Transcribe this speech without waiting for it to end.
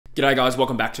G'day guys,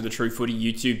 welcome back to the True Footy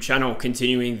YouTube channel.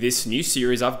 Continuing this new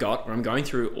series I've got where I'm going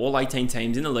through all 18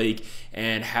 teams in the league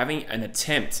and having an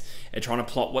attempt at trying to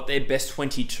plot what their best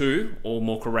 22, or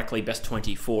more correctly best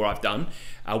 24 I've done,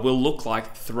 will look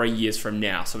like 3 years from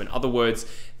now. So in other words,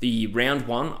 the round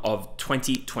one of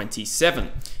 2027.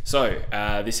 So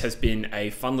this has been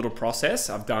a fun little process.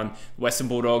 I've done Western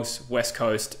Bulldogs, West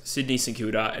Coast, Sydney St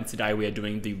Kilda, and today we are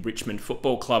doing the Richmond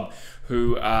Football Club,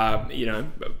 who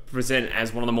present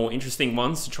as one of the more interesting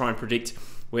ones to try and predict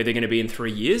where they're going to be in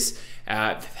 3 years.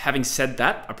 Having said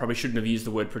that, I probably shouldn't have used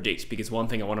the word predict, because one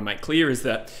thing I want to make clear is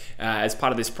that as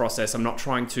part of this process, I'm not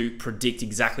trying to predict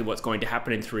exactly what's going to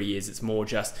happen in 3 years. It's more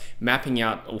just mapping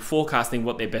out or forecasting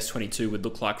what their best 22 would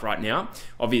look like right now.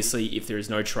 Obviously, if there is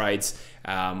no trades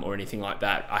or anything like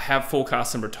that, I have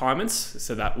forecast some retirements,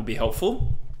 so that will be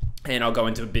helpful. And I'll go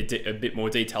into a bit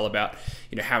more detail about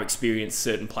how experienced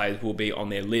certain players will be on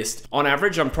their list. On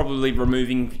average, I'm probably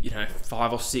removing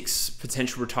 5 or 6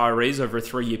 potential retirees over a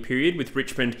 3-year period. With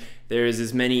Richmond, there is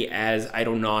as many as 8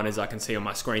 or 9 as I can see on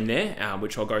my screen there,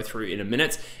 which I'll go through in a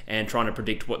minute, and trying to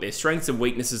predict what their strengths and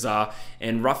weaknesses are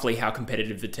and roughly how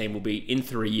competitive the team will be in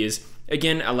 3 years.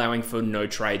 Again, allowing for no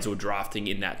trades or drafting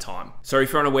in that time. So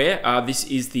if you're unaware, this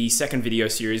is the second video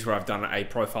series where I've done a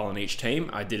profile on each team.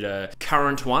 I did a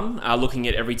current one looking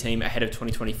at every team ahead of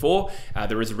 2024.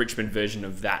 There is a Richmond version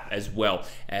of that as well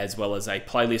as a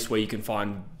playlist where you can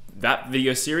find that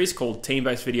video series called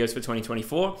Team-Based Videos for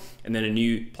 2024, and then a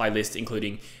new playlist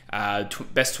including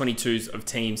best 22s of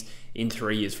teams in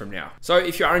 3 years from now. So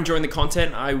if you are enjoying the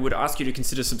content, I would ask you to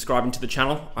consider subscribing to the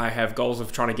channel. I have goals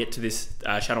of trying to get to this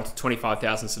channel to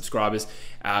 25,000 subscribers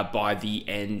by the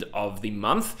end of the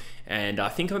month. And I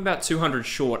think I'm about 200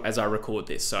 short as I record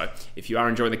this. So if you are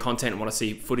enjoying the content and want to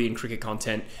see footy and cricket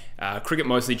content, cricket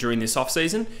mostly during this off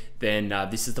season, then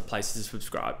this is the place to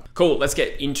subscribe. Cool, let's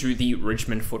get into the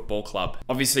Richmond Football Club.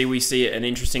 Obviously we see an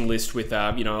interesting list with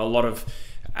a lot of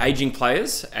aging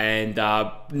players and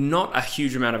not a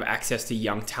huge amount of access to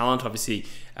young talent. Obviously,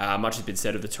 much has been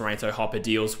said of the Toronto Hopper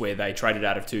deals where they traded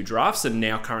out of 2 drafts and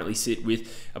now currently sit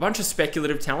with a bunch of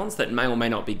speculative talents that may or may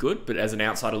not be good, but as an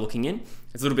outsider looking in,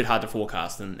 it's a little bit hard to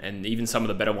forecast, and even some of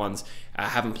the better ones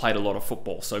haven't played a lot of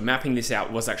football. So mapping this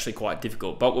out was actually quite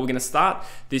difficult. But we're going to start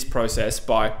this process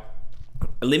by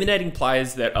eliminating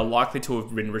players that are likely to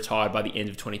have been retired by the end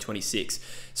of 2026.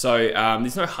 So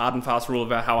there's no hard and fast rule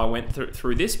about how I went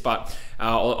through this, but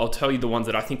I'll tell you the ones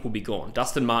that I think will be gone.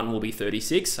 Dustin Martin will be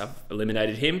 36. I've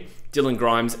eliminated him. Dylan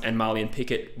Grimes and Marlian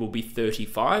Pickett will be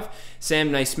 35. Sam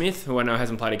Naismith, who I know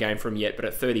hasn't played a game for him yet, but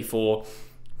at 34,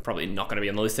 probably not going to be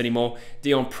on the list anymore.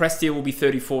 Dion Prestia will be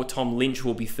 34, Tom Lynch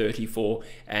will be 34,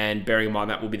 and bearing in mind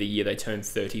that will be the year they turn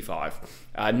 35.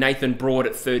 Nathan Broad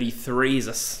at 33 is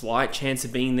a slight chance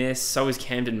of being there. So is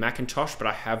Camden McIntosh, but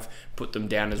I have put them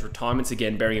down as retirements.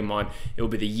 Again, bearing in mind it will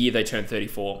be the year they turn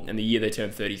 34 and the year they turn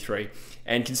 33.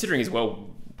 And considering as well,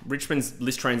 Richmond's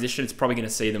list transition, it's probably going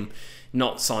to see them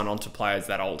not sign on to players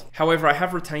that old. However, I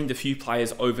have retained a few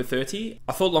players over 30.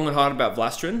 I thought long and hard about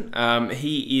Vlastrin.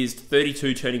 He is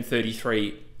 32, turning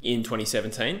 33 in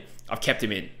 2017. I've kept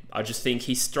him in. I just think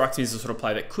he strikes me as the sort of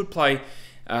player that could play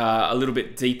a little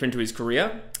bit deep into his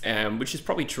career, which is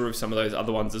probably true of some of those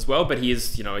other ones as well, but he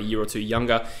is a year or two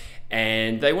younger,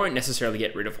 and they won't necessarily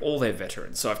get rid of all their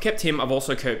veterans. So I've kept him. I've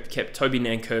also kept Toby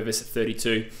Nankervis at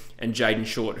 32 and Jaden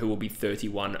Short, who will be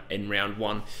 31 in round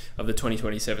 1 of the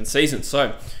 2027 season.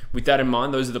 So with that in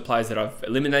mind, those are the players that I've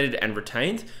eliminated and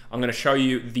retained. I'm going to show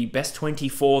you the best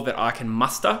 24 that I can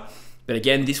muster. But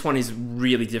again, this one is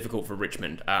really difficult for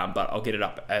Richmond, but I'll get it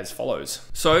up as follows.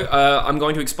 So I'm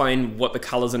going to explain what the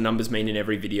colours and numbers mean in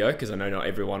every video, because I know not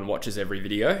everyone watches every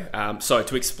video. So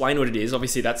to explain what it is,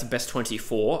 obviously that's a best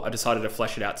 24. I decided to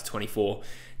flesh it out to 24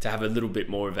 to have a little bit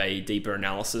more of a deeper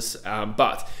analysis.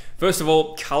 But first of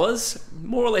all, colours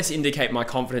more or less indicate my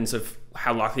confidence of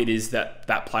how likely it is that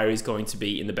that player is going to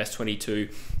be in the best 22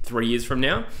 3 years from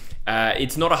now.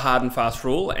 It's not a hard and fast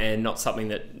rule and not something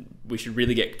that we should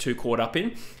really get too caught up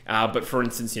in. But for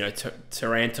instance,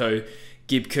 Taranto,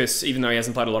 Gibcus, even though he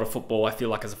hasn't played a lot of football, I feel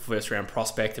like as a first round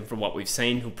prospect, and from what we've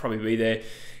seen, he'll probably be there.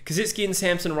 Kazitsky and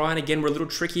Samson Ryan, again, were a little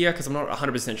trickier because I'm not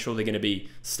 100% sure they're going to be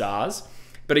stars.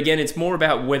 But again, it's more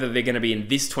about whether they're going to be in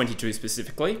this 22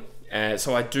 specifically.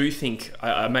 So I do think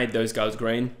I made those guys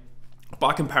green.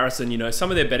 By comparison, some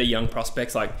of their better young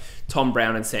prospects like Tom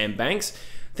Brown and Sam Banks,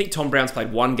 I think Tom Brown's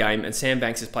played 1 game and Sam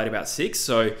Banks has played about 6.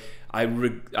 So I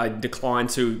decline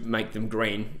to make them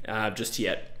green just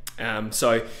yet.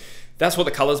 So that's what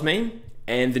the colours mean.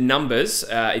 And the numbers,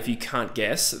 if you can't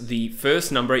guess, the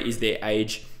first number is their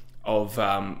age of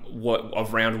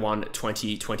round 1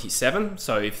 2027.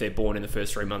 So if they're born in the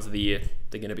first 3 months of the year,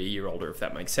 they're going to be a year older, if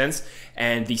that makes sense.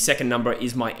 And the second number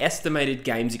is my estimated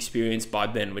games experience by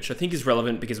then, which I think is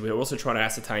relevant because we're also trying to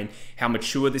ascertain how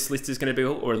mature this list is going to be,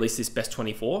 or at least this best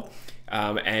 24,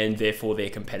 and therefore their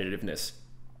competitiveness.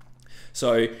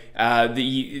 So how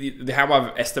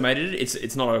I've estimated it,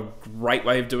 it's not a great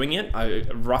way of doing it. I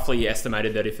roughly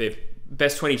estimated that if they're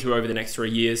best 22 over the next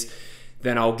 3 years,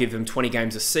 then I'll give them 20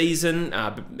 games a season,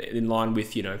 in line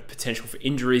with, you know, potential for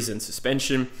injuries and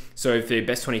suspension. So if they're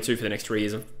best 22 for the next 3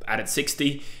 years, I've added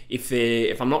 60.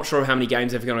 If I'm not sure how many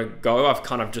games they're going to go, I've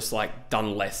kind of just like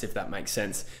done less, if that makes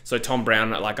sense. So Tom Brown,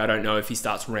 like, I don't know if he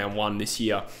starts round 1 this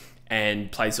year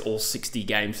and plays all 60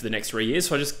 games for the next 3 years.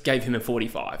 So I just gave him a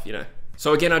 45, you know.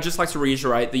 So again, I'd just like to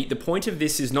reiterate, the point of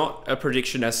this is not a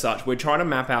prediction as such. We're trying to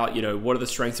map out, you know, what are the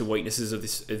strengths and weaknesses of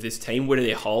this team, what are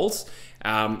their holes,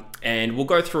 and we'll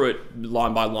go through it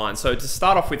line by line. So to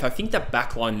start off with, I think that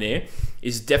back line there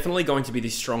is definitely going to be the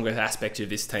strongest aspect of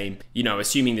this team, you know,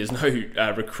 assuming there's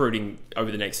no recruiting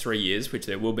over the next 3 years, which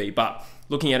there will be. But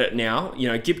looking at it now, you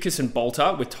know, Gibcus and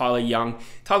Bolter with Tyler Young.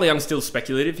 Tyler Young's still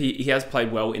speculative. He has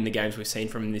played well in the games we've seen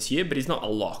from him this year, but he's not a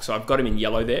lock. So I've got him in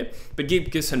yellow there. But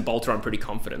Gibcus and Bolter, I'm pretty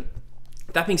confident.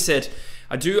 That being said,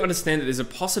 I do understand that there's a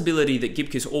possibility that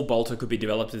Gibcus or Bolter could be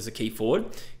developed as a key forward,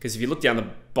 because if you look down the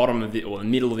bottom of or the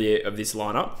middle of this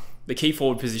lineup, the key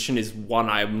forward position is one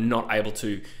I am not able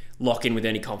to lock in with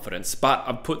any confidence. But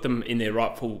I've put them in their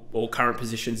rightful or current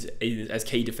positions as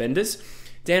key defenders.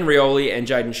 Dan Rioli and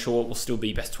Jaden Short will still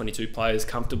be best 22 players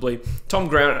comfortably. Tom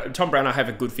Brown I have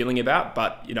a good feeling about,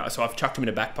 but, you know, so I've chucked him in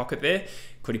a back pocket there.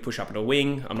 Could he push up in a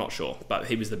wing? I'm not sure, but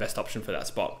he was the best option for that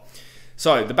spot.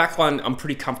 So the back line, I'm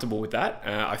pretty comfortable with that.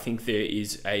 I think there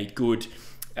is a good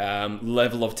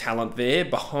level of talent there.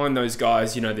 Behind those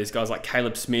guys, you know, there's guys like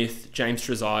Caleb Smith, James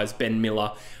Trezise, Ben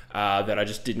Miller, that I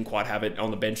just didn't quite have it on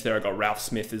the bench there. I got Ralph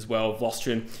Smith as well,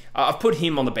 Vostrin. I've put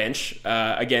him on the bench.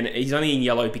 Again, he's only in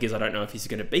yellow because I don't know if he's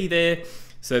going to be there.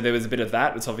 So there was a bit of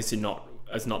that. It's obviously not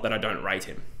that I don't rate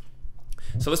him.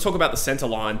 So let's talk about the centre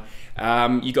line.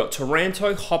 You got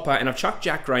Taranto, Hopper, and I've chucked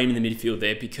Jack Graham in the midfield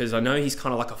there because I know he's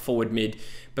kind of like a forward mid.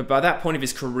 But by that point of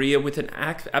his career, with an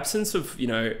absence of, you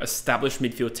know, established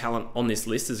midfield talent on this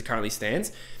list as it currently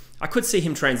stands, I could see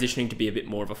him transitioning to be a bit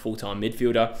more of a full-time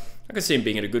midfielder. I could see him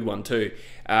being a good one too.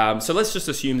 So let's just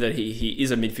assume that he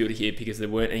is a midfielder here because there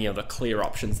weren't any other clear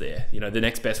options there. You know, the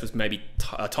next best was maybe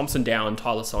Thompson Dow and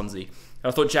Tyler Sonzi.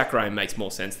 I thought Jack Graham makes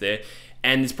more sense there.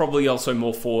 And there's probably also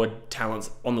more forward talents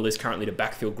on the list currently to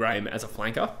backfill Graham as a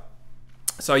flanker.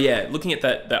 So yeah, looking at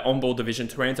that on-ball division,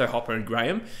 Taranto, Hopper, and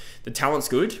Graham, the talent's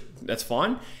good. That's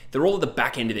fine. They're all at the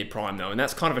back end of their prime though, and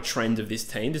that's kind of a trend of this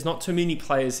team. There's not too many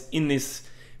players in this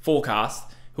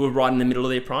forecast who are right in the middle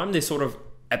of their prime. They're sort of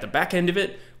at the back end of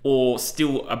it or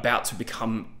still about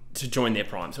to join their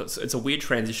prime. So it's a weird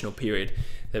transitional period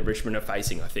that Richmond are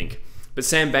facing, I think. But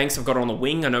Sam Banks, I've got on the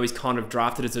wing. I know he's kind of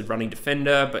drafted as a running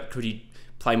defender, but could he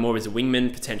play more as a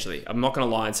wingman? Potentially. I'm not going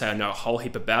to lie and say I know a whole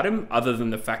heap about him, other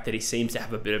than the fact that he seems to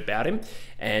have a bit about him.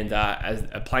 And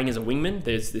playing as a wingman,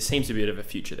 there seems to be a bit of a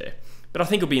future there. But I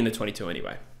think he'll be in the 22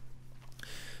 anyway.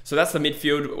 So that's the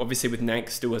midfield, obviously with Nank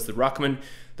still as the ruckman.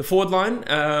 The forward line,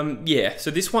 yeah. So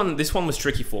this one was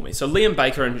tricky for me. So Liam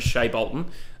Baker and Shea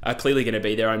Bolton are clearly going to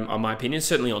be there, in my opinion,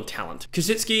 certainly on talent.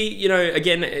 Kosicki, you know,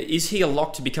 again, is he a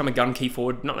lock to become a gun key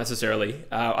forward? Not necessarily.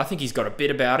 I think he's got a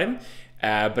bit about him,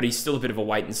 but he's still a bit of a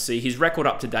wait and see. His record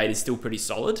up to date is still pretty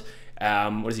solid.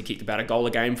 What has he kicked? About a goal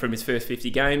a game from his first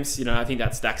 50 games. You know, I think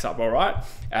that stacks up all right.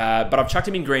 But I've chucked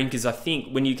him in green because I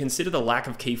think when you consider the lack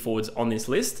of key forwards on this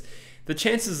list, the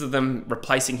chances of them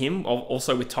replacing him,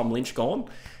 also with Tom Lynch gone,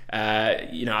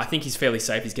 you know, I think he's fairly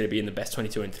safe. He's going to be in the best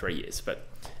 22 in 3 years. But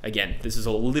again, this is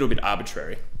a little bit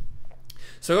arbitrary.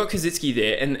 So I got Kosicki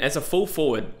there, and as a full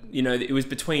forward, you know, it was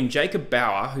between Jacob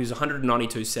Bauer, who's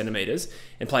 192 centimetres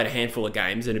and played a handful of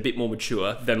games and a bit more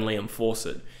mature than Liam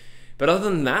Fawcett. But other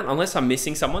than that, unless I'm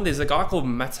missing someone, there's a guy called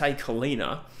Matej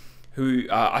Kalina, who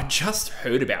I just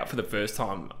heard about for the first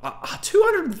time.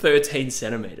 213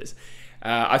 centimetres.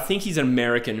 I think he's an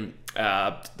American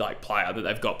player that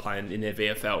they've got playing in their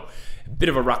VFL. A bit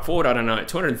of a ruck forward, I don't know.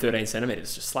 213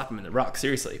 centimetres, just slap him in the ruck,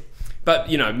 seriously.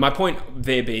 But, you know, my point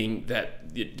there being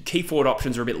that the key forward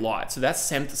options are a bit light, so that's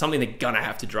something they're going to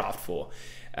have to draft for.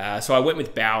 So I went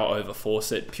with Bauer over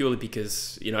Fawcett purely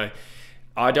because, you know,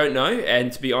 I don't know,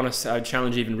 and to be honest, I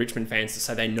challenge even Richmond fans to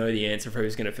say they know the answer for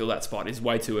who's going to fill that spot. It's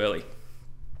way too early.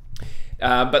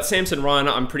 But Samson Ryan,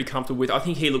 I'm pretty comfortable with. I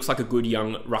think he looks like a good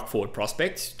young ruck forward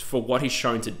prospect for what he's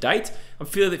shown to date. I'm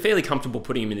fairly comfortable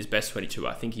putting him in his best 22.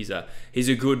 I think he's a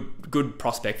good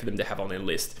prospect for them to have on their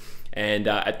list. And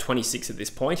at 26 at this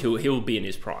point, he'll be in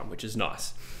his prime, which is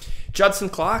nice. Judson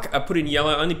Clark, I put in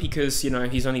yellow only because,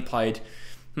 he's only played,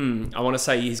 I want to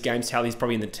say his games tally is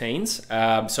probably in the teens.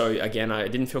 So again, I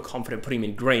didn't feel confident putting him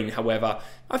in green. However,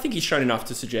 I think he's shown enough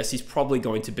to suggest he's probably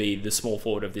going to be the small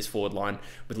forward of this forward line,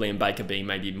 with Liam Baker being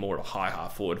maybe more a high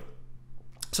half forward.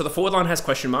 So the forward line has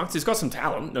question marks. He's got some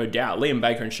talent, no doubt. Liam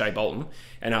Baker and Shea Bolton.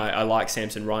 And I like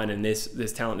Samson Ryan, and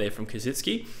there's talent there from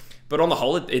Kosicki. But on the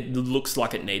whole, it looks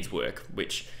like it needs work,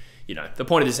 which, the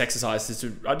point of this exercise is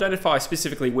to identify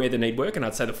specifically where they need work, and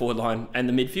I'd say the forward line and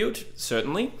the midfield,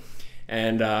 certainly.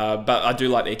 And but I do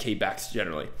like their key backs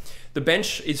generally. The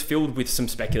bench is filled with some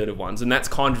speculative ones, and that's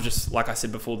kind of just, like I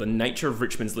said before, the nature of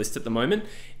Richmond's list at the moment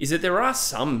is that there are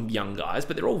some young guys,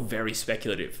 but they're all very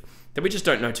speculative, that we just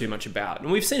don't know too much about.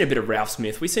 And we've seen a bit of Ralph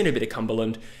Smith, we've seen a bit of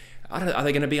Cumberland. Are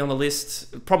they going to be on the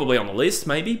list? Probably on the list,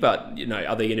 maybe, but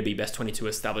are they going to be best 22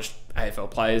 established AFL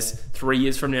players 3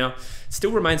 years from now?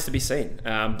 Still remains to be seen.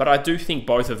 But I do think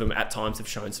both of them at times have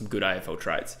shown some good AFL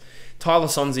traits. Tyler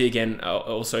Sonsie, again,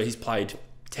 also he's played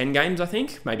 10 games, I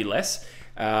think, maybe less.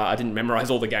 I didn't memorise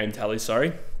all the game tallies,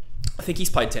 sorry. I think he's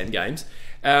played 10 games.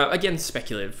 Again,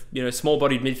 speculative.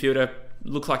 Small-bodied midfielder,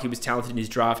 looked like he was talented in his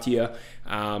draft year.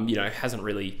 Hasn't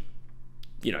really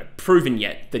proven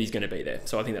yet that he's going to be there.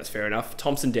 So I think that's fair enough.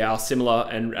 Thompson Dow, similar,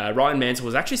 and Ryan Mansell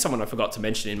was actually someone I forgot to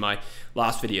mention in my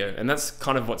last video, and that's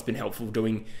kind of what's been helpful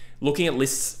looking at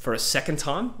lists for a second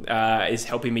time is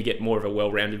helping me get more of a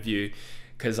well-rounded view,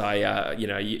 because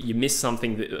you miss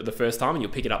something the first time and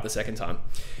you'll pick it up the second time.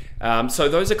 So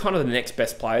those are kind of the next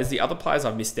best players. The other players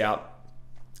I've missed out,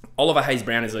 Oliver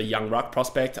Hayes-Brown is a young ruck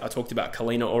prospect. I talked about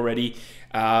Kalina already.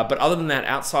 But other than that,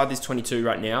 outside this 22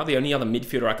 right now, the only other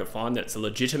midfielder I could find that's a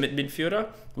legitimate midfielder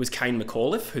was Kane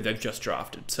McAuliffe, who they've just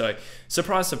drafted. So,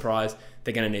 surprise, surprise,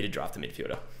 they're going to need to draft a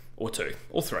midfielder. Or two.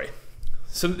 Or three.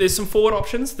 So there's some forward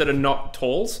options that are not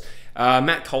talls.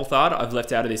 Matt Coulthard, I've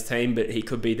left out of this team, but he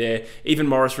could be there. Even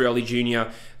Morris Rioli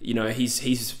Jr.,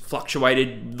 he's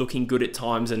fluctuated, looking good at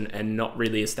times and not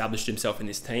really established himself in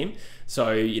this team.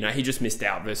 So, he just missed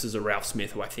out versus a Ralph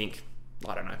Smith, who I think,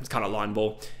 it's kind of line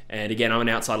ball. And again, I'm an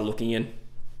outsider looking in.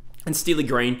 And Steely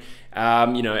Green,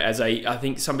 I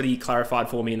think somebody clarified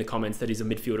for me in the comments that he's a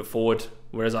midfielder forward,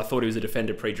 whereas I thought he was a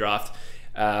defender pre-draft.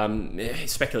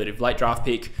 Speculative, late draft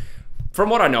pick. From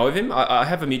what I know of him, I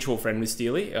have a mutual friend with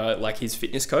Steely, like his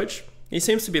fitness coach. He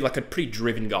seems to be like a pretty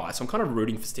driven guy, so I'm kind of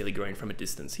rooting for Steely Green from a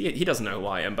distance. He doesn't know who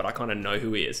I am, but I kind of know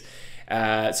who he is.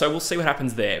 So we'll see what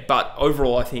happens there. But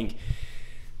overall, I think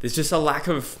there's just a lack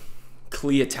of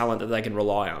clear talent that they can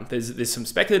rely on. There's some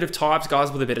speculative types,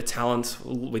 guys with a bit of talent.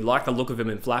 We like the look of them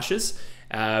in flashes,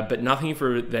 but nothing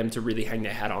for them to really hang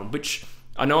their hat on, which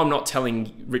I know I'm not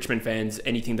telling Richmond fans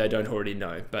anything they don't already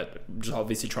know, but just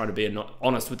obviously trying to be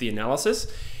honest with the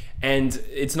analysis. And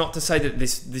it's not to say that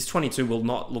this 22 will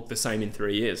not look the same in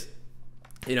 3 years.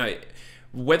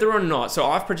 Whether or not... So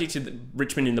I've predicted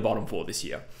Richmond in the bottom four this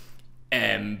year.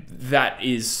 That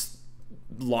is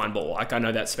line ball. I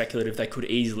know that's speculative. They could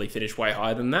easily finish way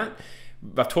higher than that.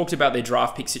 I've talked about their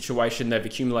draft pick situation. They've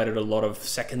accumulated a lot of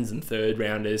seconds and third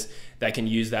rounders. They can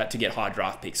use that to get high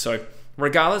draft picks. So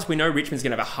regardless, we know Richmond's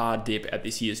going to have a hard dip at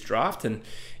this year's draft. And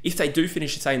if they do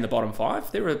finish, say, in the bottom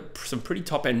five, there are some pretty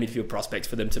top-end midfield prospects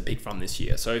for them to pick from this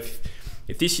year. So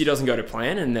if this year doesn't go to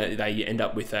plan and they end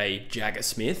up with a Jagger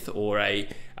Smith or a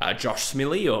Josh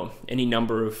Smiley or any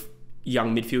number of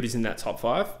young midfielders in that top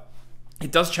five,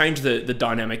 it does change the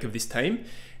dynamic of this team.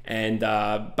 And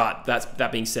but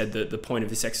that being said, the point of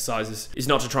this exercise is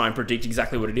not to try and predict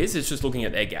exactly what it is. It's just looking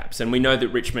at their gaps. And we know that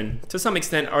Richmond, to some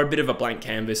extent, are a bit of a blank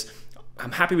canvas.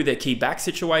 I'm happy with their key back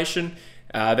situation.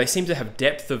 They seem to have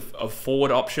depth of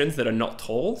forward options that are not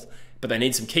tall, but they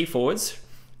need some key forwards.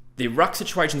 The ruck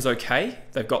situation's okay.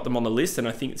 They've got them on the list, and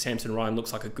I think Samson Ryan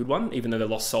looks like a good one, even though they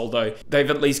lost Soldo.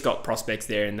 They've at least got prospects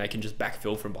there, and they can just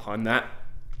backfill from behind that.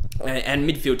 And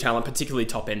midfield talent, particularly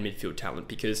top-end midfield talent,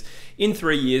 because in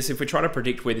 3 years, if we're trying to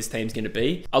predict where this team's going to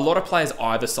be, a lot of players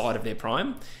either side of their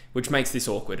prime, which makes this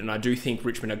awkward. And I do think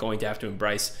Richmond are going to have to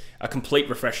embrace a complete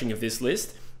refreshing of this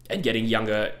list and getting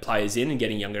younger players in and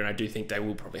getting younger. And I do think they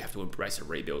will probably have to embrace a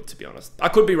rebuild, to be honest. I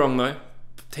could be wrong, though.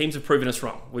 Teams have proven us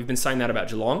wrong. We've been saying that about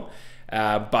Geelong.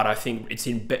 But I think it's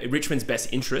in Richmond's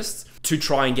best interests to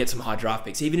try and get some high draft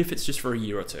picks, even if it's just for a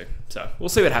year or two. So we'll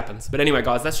see what happens. But anyway,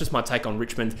 guys, that's just my take on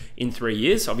Richmond in 3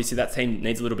 years. Obviously, that team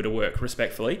needs a little bit of work,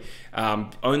 respectfully,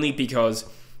 only because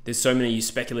there's so many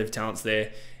speculative talents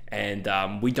there,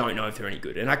 and we don't know if they're any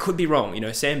good. And I could be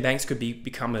wrong. Sam Banks could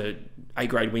become a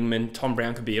A-grade wingman. Tom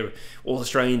Brown could be an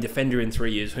All-Australian defender in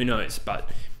 3 years. Who knows? But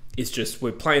it's just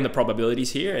we're playing the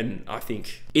probabilities here, and I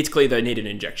think it's clear they need an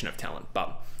injection of talent.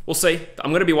 But we'll see.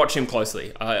 I'm going to be watching him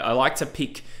closely. I like to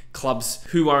pick clubs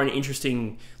who are an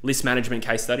interesting list management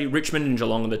case study. Richmond and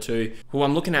Geelong are the two who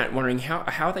I'm looking at, wondering how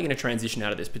are they going to transition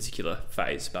out of this particular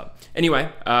phase. But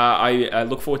anyway, I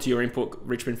look forward to your input,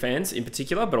 Richmond fans in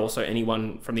particular, but also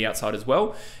anyone from the outside as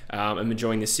well. I'm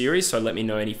enjoying this series, so let me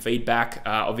know any feedback.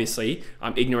 Obviously,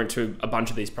 I'm ignorant to a bunch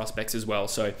of these prospects as well,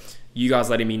 so you guys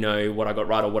letting me know what I got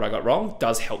right or what I got wrong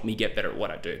does help me get better at what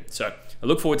I do. So I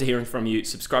look forward to hearing from you.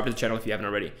 Subscribe to the channel if you haven't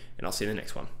already, and I'll see you in the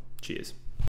next one. Cheers.